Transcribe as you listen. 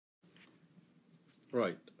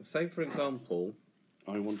Right, say for example,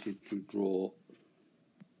 I wanted to draw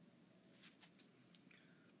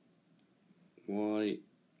y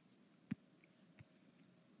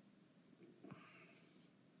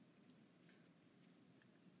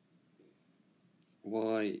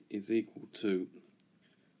is equal to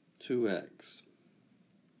 2x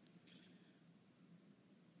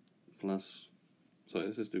plus, so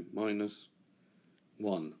let's just do minus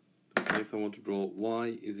 1. Okay, so I want to draw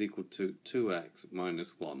y is equal to 2x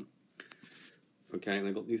minus 1. Okay, and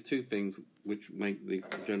I've got these two things which make the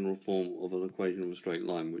general form of an equation of a straight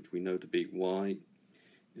line, which we know to be y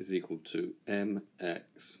is equal to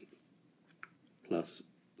mx plus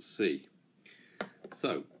c.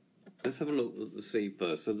 So, let's have a look at the c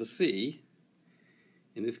first. So the c,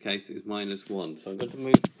 in this case, is minus 1. So I'm going to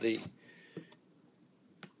move the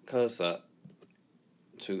cursor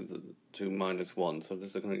to minus 1. So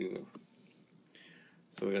this is going to,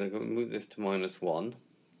 so we're going to move this to minus 1.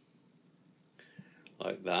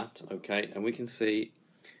 Like that, okay, and we can see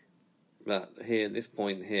that here, this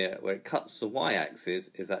point here, where it cuts the y-axis,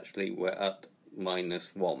 is actually we're at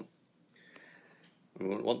minus 1. We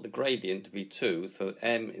want the gradient to be 2, so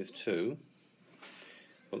m is 2. We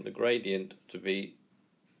want the gradient to be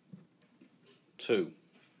 2.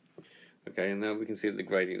 Okay, and now we can see that the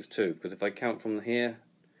gradient is 2, because if I count from here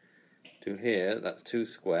to here, that's 2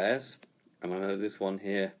 squares, and I know this one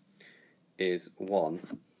here is 1,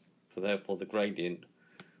 so therefore the gradient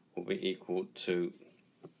will be equal to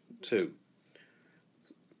 2.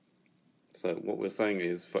 So what we're saying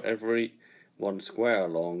is, for every 1 square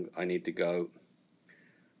along, I need to go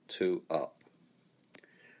 2 up.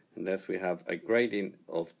 And thus we have a gradient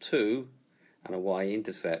of 2 and a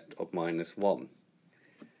y-intercept of minus 1.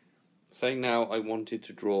 Say now I wanted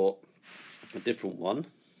to draw a different one.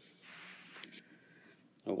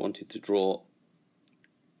 I wanted to draw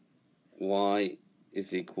y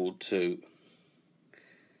is equal to,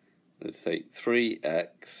 let's say,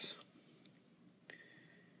 3x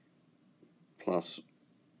plus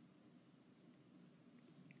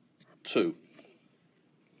 2.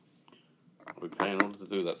 Okay, in order to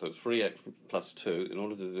do that, so it's 3x plus 2. In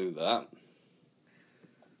order to do that,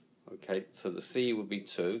 okay, so the c would be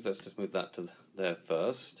 2. So let's just move that to there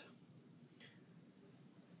first.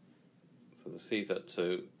 So the c's at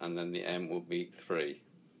 2, and then the m will be 3.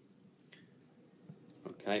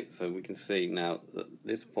 Okay, so we can see now that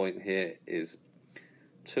this point here is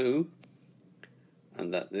 2,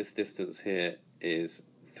 and that this distance here is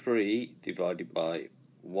 3 divided by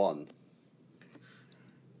 1.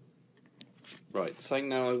 Right, saying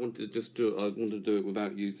now I want to do it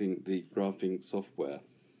without using the graphing software.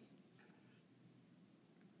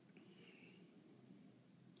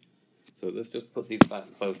 So let's just put these back,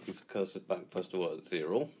 both these cursors back first of all at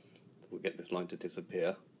 0. We'll get this line to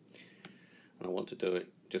disappear. And I want to do it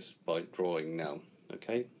just by drawing now.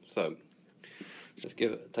 Okay, so let's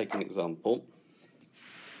take an example.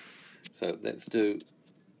 So let's do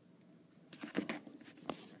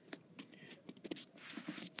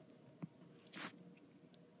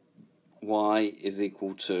y is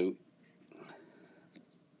equal to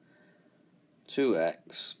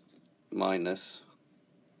 2x minus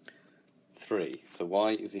 3. So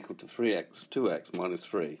y is equal to 2x minus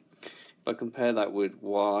 3. If I compare that with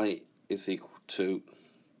y is equal to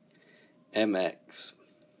mx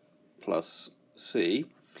plus c,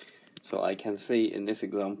 so I can see in this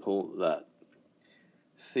example that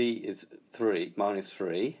c is minus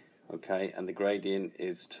 3, okay, and the gradient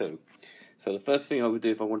is 2. So the first thing I would do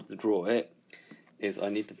if I wanted to draw it is I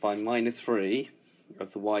need to find minus 3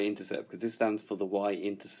 as the y-intercept, because this stands for the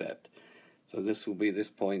y-intercept. So this will be this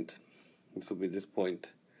point, this will be this point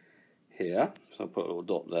here, so I'll put a little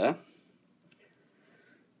dot there.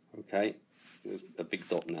 Okay, there's a big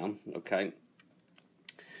dot now, okay.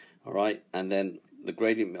 Alright, and then the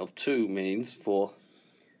gradient of 2 means for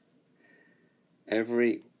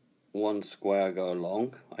every 1 square I go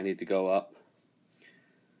along, I need to go up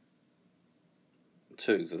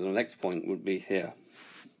 2. So the next point would be here.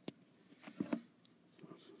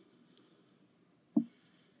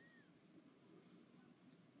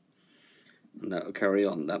 And that will carry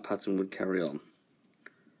on, that pattern would carry on.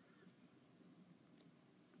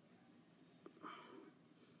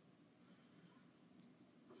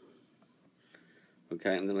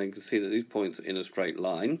 Okay, and then I can see that these points are in a straight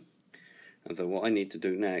line, and so what I need to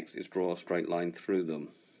do next is draw a straight line through them.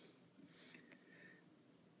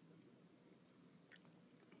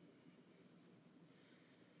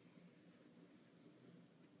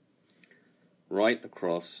 Right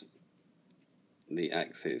across the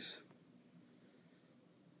axis,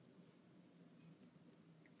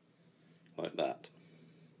 like that.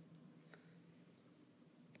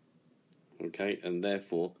 Okay, and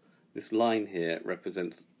therefore this line here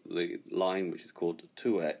represents the line which is called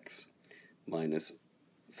 2x minus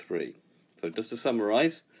 3. So just to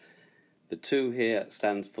summarize, the 2 here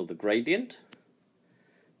stands for the gradient,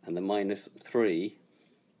 and the minus 3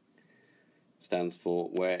 stands for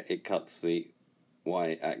where it cuts the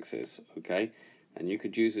y-axis. Okay, and you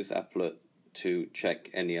could use this applet to check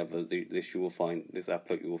any other this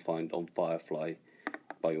applet you will find on Firefly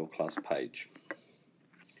by your class page.